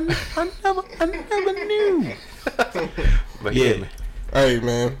later. I never knew. But yeah, man. Hey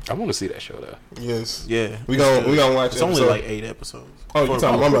man, I want to see that show though. Yes. Yeah. We gonna watch. It's only like 8 episodes. Oh, you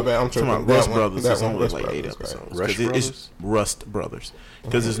talking about? My bad. I'm talking tripping. about Rust Brothers. That It's one, only Rust like Brothers, 8 right. episodes. Rush 'Cause Brothers? it's Rust Brothers.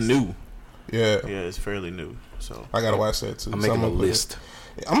 Because it's new. Yeah. Yeah, it's fairly new. So I gotta watch that too. I'm making a list.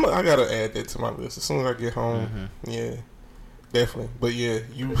 I gotta add that to my list as soon as I get home. Yeah, definitely. But yeah,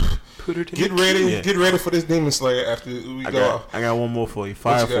 you Put it in get the ready. Yeah. Get ready for this Demon Slayer after we I go off. got one more for you.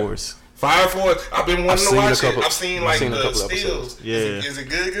 Fire What you got? Force. Fire Force. I've been wanting to watch it. I've seen like a the couple stills. episodes. Yeah. Is it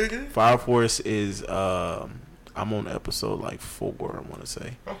good? Fire Force is I'm on episode like 4, I want to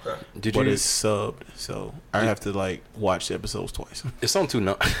say. Okay. But it's subbed, so I have to like watch the episodes twice. It's on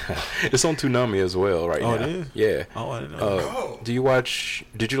It's on Toonami as well right now. Oh, it is? Yeah. Oh, I didn't know. Did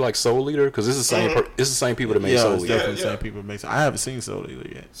you like Soul Eater? Because it's the same. It's the same people that made Yeah, Soul it's Eater. definitely the same people make. I haven't seen Soul Eater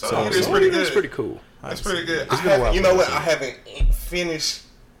yet. Soul Eater's pretty good. It's pretty cool. That's pretty good. It's been a while You know since what? I've I haven't finished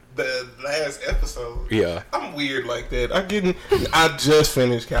the last episode. Yeah. I'm weird like that. I just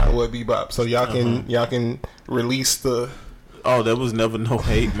finished Cowboy Bebop, so y'all can release the. Oh, there was never no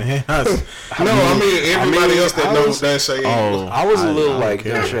hate, man. Everybody else that knows that shit. I was a little like,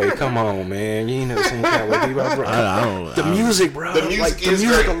 care. Dashay, come on, man. You ain't never seen Cowboy Bebop, bro. I don't. The music, bro. The music like, is the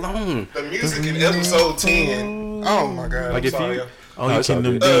music great. alone. The music in episode 10. Oh my god! Like I'm if sorry. you. Oh, No, you it's all can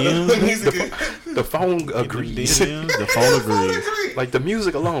them good. DMs? The music. The phone agrees. The phone agrees. Like the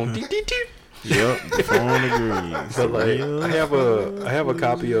music alone. Dee, dee, dee. Yep, the phone agrees. But like, Yeah. I have a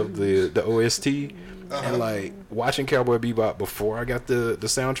copy of the OST, and like watching Cowboy Bebop before I got the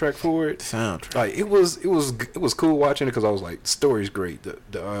soundtrack for it. Soundtrack. Like it was cool watching it because I was like, the story's great,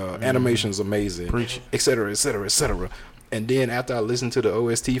 the animation's amazing, Preach. et cetera, et cetera, et cetera. And then after I listened to the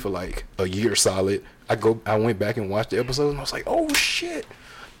OST for like a year solid, I went back and watched the episode, and I was like, oh shit.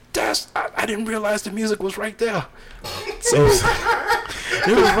 I didn't realize the music was right there. So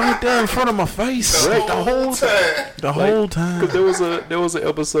It was right there in front of my face. right, the whole time. The whole time. Because there was an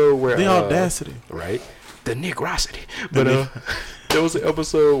episode where The audacity. right, the nigrosity. But there was an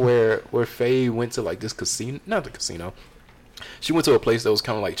episode where Faye went to like this casino, not the casino. She went to a place that was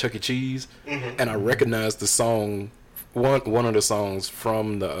kind of like Chuck E. Cheese, and I recognized the song, one of the songs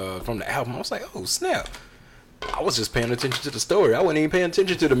from the album. I was like, oh snap! I was just paying attention to the story. I wasn't even paying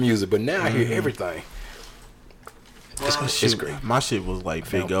attention to the music, but now I hear everything. It's great. My shit was like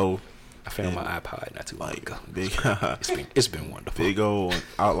Big O. I found my iPod not too long ago. Big It's been wonderful. Big O and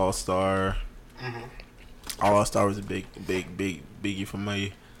Outlaw Star. Outlaw Star was a big biggie for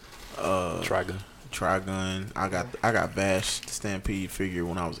me. Trigun. I got Vash the Stampede figure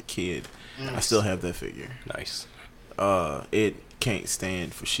when I was a kid. I still have that figure. Nice. It can't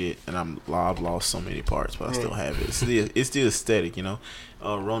stand for shit, and I've lost so many parts, but I still have it. It's the aesthetic, you know.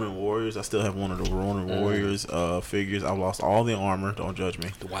 Ronin Warriors. I still have one of the Ronin Warriors figures. I've lost all the armor. Don't judge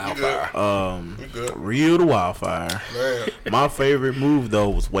me. The wildfire. Real the wildfire. Man. My favorite move though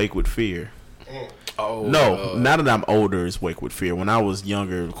was Wake with Fear. Oh No, now that I'm older, it's Wake with Fear. When I was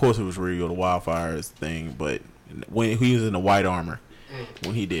younger, of course it was Real the Wildfire's thing, but when he was in the white armor,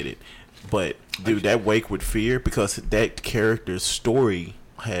 when he did it. But dude, that Wake with Fear, because that character's story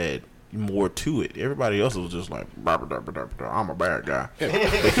had more to it. Everybody else was just like, I'm a bad guy.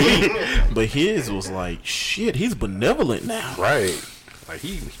 But his was like, shit, he's benevolent now. Right. Like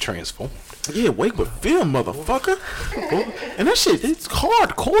he transformed. Yeah, Wake with Fear, motherfucker. And that shit, it's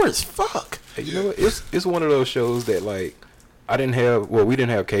hardcore as fuck. Hey, you know what? It's one of those shows that like we didn't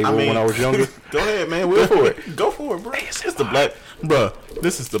have cable when I was younger. Go ahead, man. Go for it. Go for it, bro. This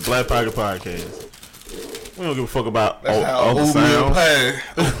is the Black Pocket Podcast. We don't give a fuck about all the sounds.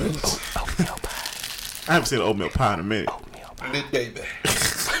 I haven't seen an oatmeal pie in a minute. Baby.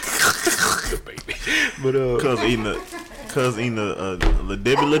 the baby. But cuz eating the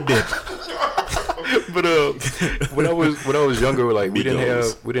Debbie Debbie. But when I was younger, like we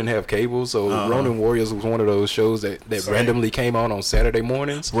didn't have cable, so Ronin Warriors was one of those shows that randomly came on Saturday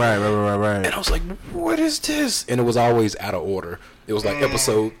mornings. Right. And I was like, what is this? And it was always out of order. It was like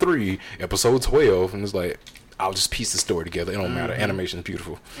episode 3, episode 12, and it's like, I'll just piece the story together. It don't matter. Animation's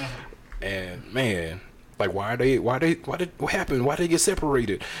beautiful. And man, like what happened? Why did they get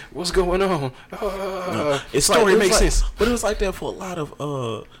separated? What's going on? It's story like, makes sense. But it was like that for a lot of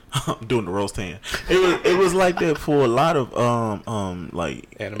I'm doing the roast hand. It was like that for a lot of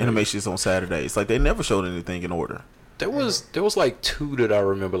like animations on Saturdays. Like they never showed anything in order. There was like 2 that I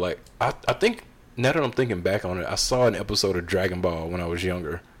remember. Like I think now that I'm thinking back on it, I saw an episode of Dragon Ball when I was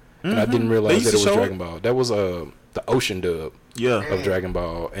younger, and I didn't realize that it was Dragon Ball. That was the Ocean dub of Dragon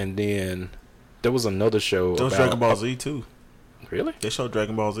Ball, and then there was another show. There was Dragon Ball Z too. Really? They showed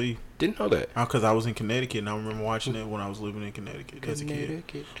Dragon Ball Z. Didn't know that. Because I was in Connecticut and I remember watching it when I was living in Connecticut as a kid.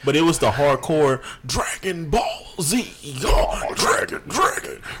 But it was the hardcore Dragon Ball Z. Oh, Dragon.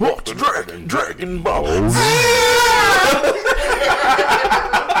 What the Dragon Ball Z.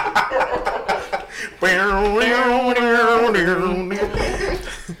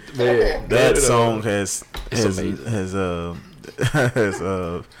 Man, that song has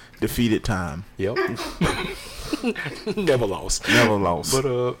defeated time. Yep. Never lost. But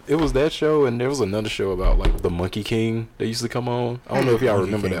it was that show, and there was another show about like the Monkey King that used to come on. I don't know if y'all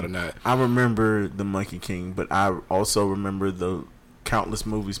remember that or not. I remember the Monkey King, but I also remember the countless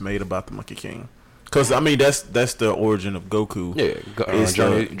movies made about the Monkey King. Because I mean, that's the origin of Goku. Yeah,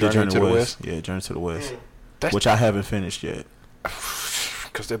 Journey to the West. Yeah, Journey to the West, which I haven't finished yet.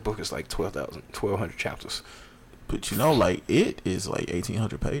 Because that book is like 1,200 chapters. But you know, like it is like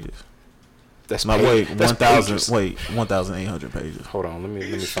 1,800 pages. That's 1,800 pages. Hold on, let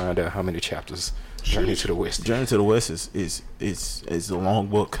me find out how many chapters Journey to the West. Journey to the West is a long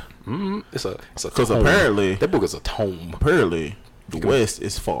book. It's a because apparently that book is a tome. Apparently, the West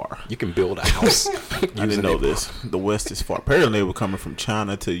is far. You can build a house. I didn't know this. The West is far. Apparently, they were coming from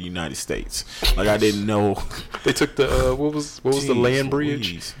China to the United States. Like I didn't know. They took the what was the land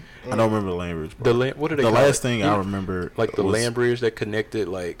bridge? I don't remember the land bridge. What did they? The call last it? thing I remember, like the land bridge that connected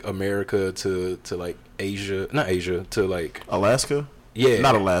like America to like Asia, not Asia, to like Alaska. Yeah,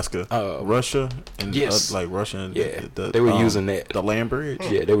 not Alaska. Russia and yes, like Russia. And yeah, they were using that. The land bridge.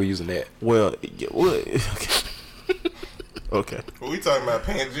 Yeah, they were using that. Well, okay. What we talking about?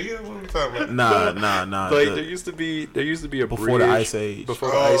 Pangea? What we talking about? Nah. Like there used to be a before bridge, the Ice Age. Before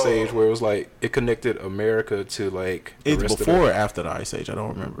the Ice Age, where it was like it connected America to like the it's rest before of or after the Ice Age. I don't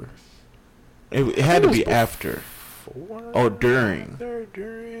remember. It had to be after or during.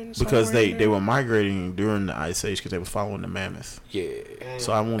 Because they were migrating during the Ice Age because they was following the mammoth. Yeah.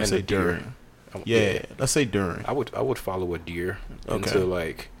 So I want to say during. Yeah, let's say during. I would follow a deer into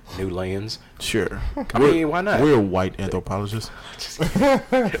like new lands. Sure. I mean, why not? We're white anthropologists.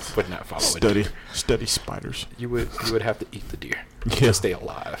 But not follow a deer. Study spiders. You would have to eat the deer to stay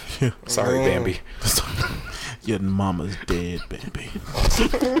alive. Yeah. Sorry, Bambi. Your mama's dead, Bambi.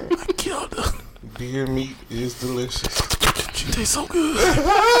 I killed her. Deer meat is delicious. She tastes so good.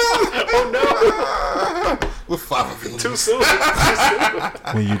 Oh no! We're following Too soon.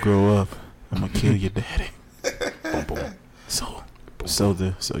 When you grow up, I'm gonna kill your daddy. Boom, boom. So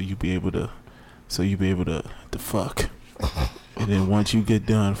you be able to fuck, and then once you get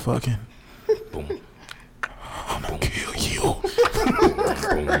done fucking, boom, I'm gonna kill you.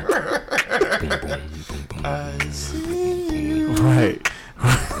 Right.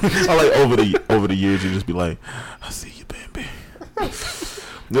 I like over the years you just be like, I see you, baby.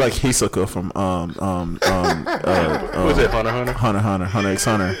 You're like Hisoka from was it Hunter x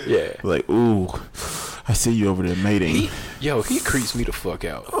Hunter? Yeah. Like, ooh, I see you over there mating. He creeps me the fuck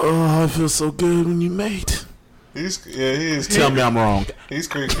out. Oh, I feel so good when you mate. He is. Tell me I'm wrong. He's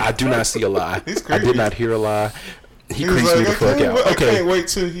creepy. I do not see a lie. He's creepy. I did not hear a lie. He creeps like, me the fuck out. I can't wait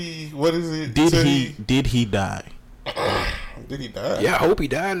till he. What is it? Did he die? Did he die? Yeah, I hope he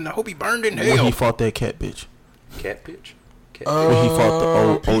died, and I hope he burned in hell. When he fought that cat bitch. Cat bitch. When he fought the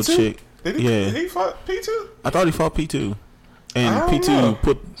old chick. Did he fought P2? I thought he fought P2. And P2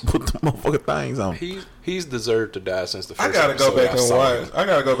 put the motherfucking things on. He's deserved to die since the first. I gotta go back and watch. I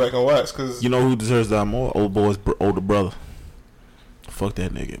gotta go back and watch because you know who deserves to die more? Old boy's older brother. Fuck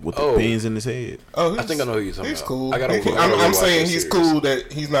that nigga with the pins in his head. Oh, I think I know who you're talking about. Cool. I'm saying he's cool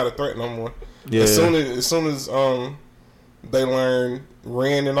that he's not a threat no more. Yeah. As soon as they learned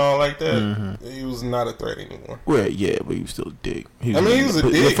Ren and all like that, he was not a threat anymore. Well, yeah, but he was still a dick. He was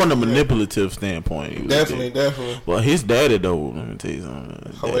a dick. From the manipulative standpoint, he was Definitely. Well, his daddy, though, let me tell you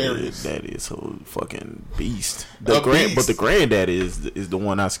something. Hilarious. Daddy is a fucking beast. Beast. But the granddaddy is the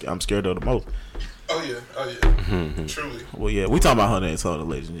one I'm scared of the most. Oh yeah. Truly. Well, yeah, we talking about Hunter x Hunter,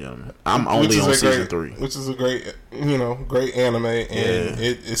 ladies and gentlemen. I'm only on season 3, which is a great, great anime, and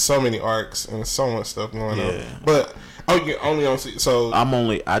it's so many arcs and so much stuff going on. But only on so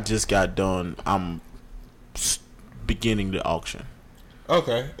I just got done. I'm beginning the auction.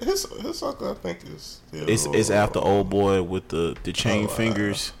 Okay, his I think is it's after old boy with the chain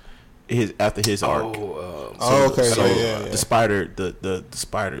fingers. After his arc. The spider, the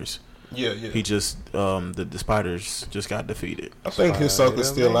spiders. Yeah. He just the spiders just got defeated. I think Hisoka's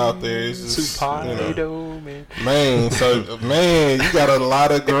still out there. It's just, man. So you got a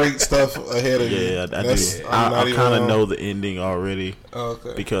lot of great stuff ahead of you. Yeah, I kind of know the ending already.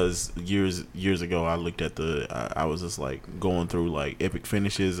 Okay. Because years ago, I looked at I was just like going through like epic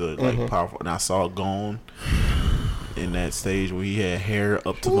finishes or like powerful, and I saw Gon in that stage where he had hair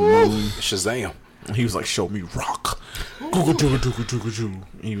up to the moon. Shazam. He was like, "Show me rock." He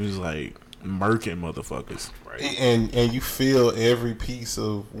was like murking motherfuckers. Right. And you feel every piece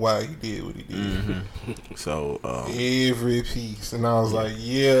of why he did what he did. So every piece, and I was like,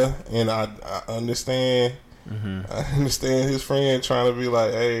 yeah, and I understand. I understand his friend trying to be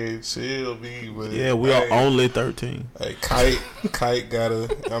like, hey, chill, B. But yeah, we are only 13. Hey, Kite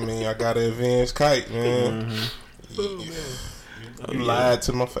gotta. I mean, I gotta avenge Kite, man. You lied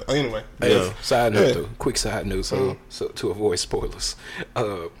to my face. Anyway. Hey, side note though. Quick side note, so to avoid spoilers.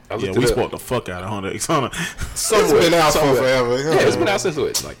 We spoiled the fuck out of Hunter x Hunter. It's been out for forever. Yeah, it's been out since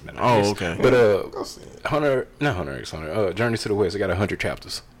it's like okay. But Hunter x Hunter. Journey to the West. It got 100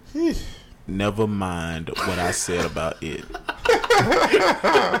 chapters. Never mind what I said about it.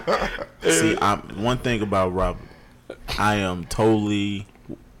 See, one thing about Robert, I am totally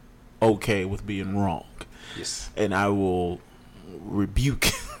okay with being wrong. Yes. And I will rebuke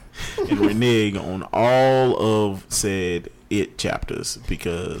and renege on all of said it chapters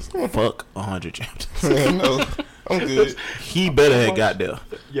because fuck 100 chapters. No, I'm good. He better have got there.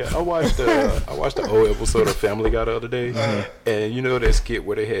 Yeah, I watched the old episode of Family Guy the other day, and you know that skit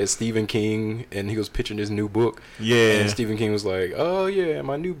where they had Stephen King and he was pitching his new book. Yeah, and Stephen King was like, "Oh yeah,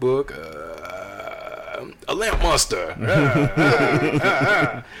 my new book, a lamp monster."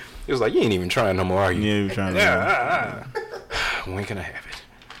 It was like, you ain't even trying no more, are you? You ain't even trying When can I have it?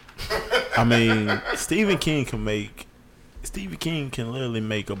 I mean, Stephen King can literally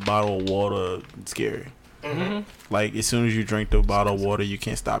make a bottle of water scary. Like, as soon as you drink the bottle of water, you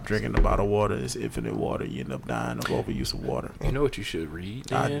can't stop drinking the bottle of water. It's infinite water. You end up dying of overuse of water. You know what you should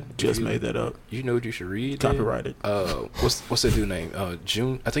read, man? I just made that up. You know what you should read? Copyrighted. What's that dude name?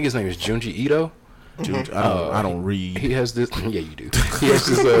 Jun. I think his name is Junji Ito. I don't read. He has this. Yeah, you do. He has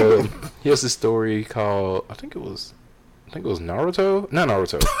this story called. I think it was Naruto. Not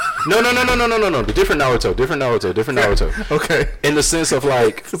Naruto. No. The different Naruto. Okay. In the sense of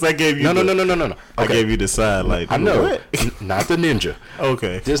like, because I gave you no. Okay. I gave you the side like I know, what? Not the ninja.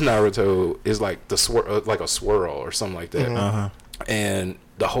 Okay. This Naruto is like the like a swirl or something like that. And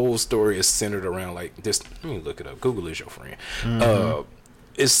the whole story is centered around like this. Let me look it up. Google is your friend.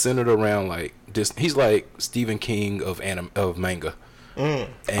 It's centered around like this. He's like Stephen King of manga. Oh,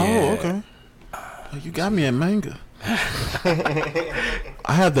 okay. You got me at manga. I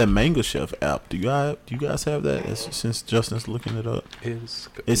have that Manga Chef app. Do you guys have that? Since Justin's looking it up, it's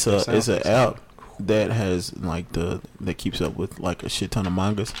an app that has like that keeps up with like a shit ton of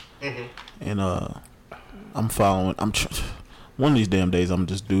mangas, and I'm following. One of these damn days I'm gonna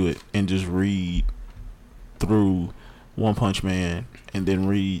just do it and just read through One Punch Man and then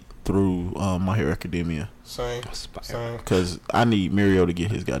read through My Hero Academia. Same. Because I need Mirio to get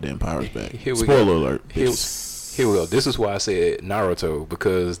his goddamn powers back. Spoiler alert. Here we go. This is why I said Naruto,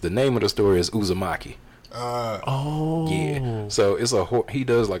 because the name of the story is Uzumaki. Yeah. So it's he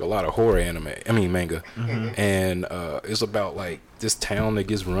does like a lot of horror manga, and it's about like this town that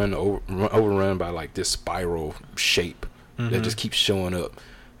gets overrun by like this spiral shape that just keeps showing up.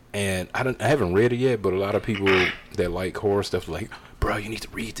 And I haven't read it yet, but a lot of people that like horror stuff are like, bro, you need to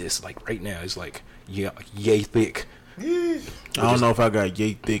read this like right now. It's like yay thick. I don't know if I got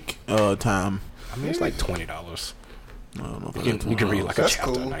yay thick time. I mean, it's like $20. I don't know if you can read like a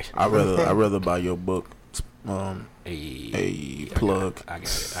chapter a night. I'd rather buy your book. A plug. I got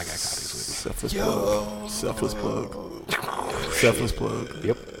copies with me. Selfless plug.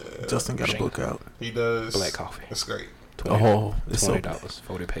 Yep. Justin got a book out. He does. Black Coffee. That's great. Oh, it's so $20,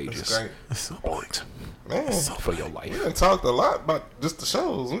 40 pages. That's great. It's so Bought Man, for your life. we done talked a lot about just the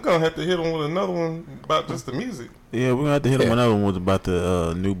shows. We're going to have to hit them with another one about just the music. Yeah, we're gonna have to hit him another one with about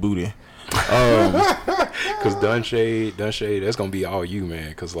the new booty. Cause Dun Shade, that's gonna be all you,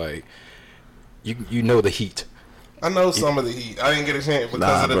 man. Cause like, you know the heat. I know some of the heat. I didn't get a chance because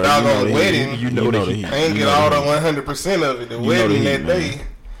Nah, of the bro, doggone wedding. You know the heat. I ain't get all the 100% of it. The wedding that day.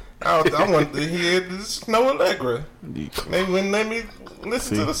 I wanted to hear the Snow Allegra. They wouldn't let me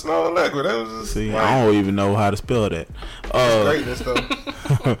listen to the Snow Allegra. That was just See, like, I don't even know how to spell that. greatness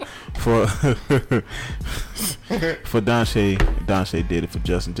though. For Don did it for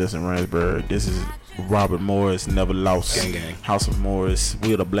Justin Ransburg. This is Robert Morris, Never Lost. Gang, gang. House of Morris.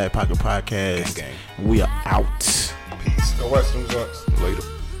 We are the Black Pocket Podcast. Gang, We are out. Peace. Go watch them joints. Later.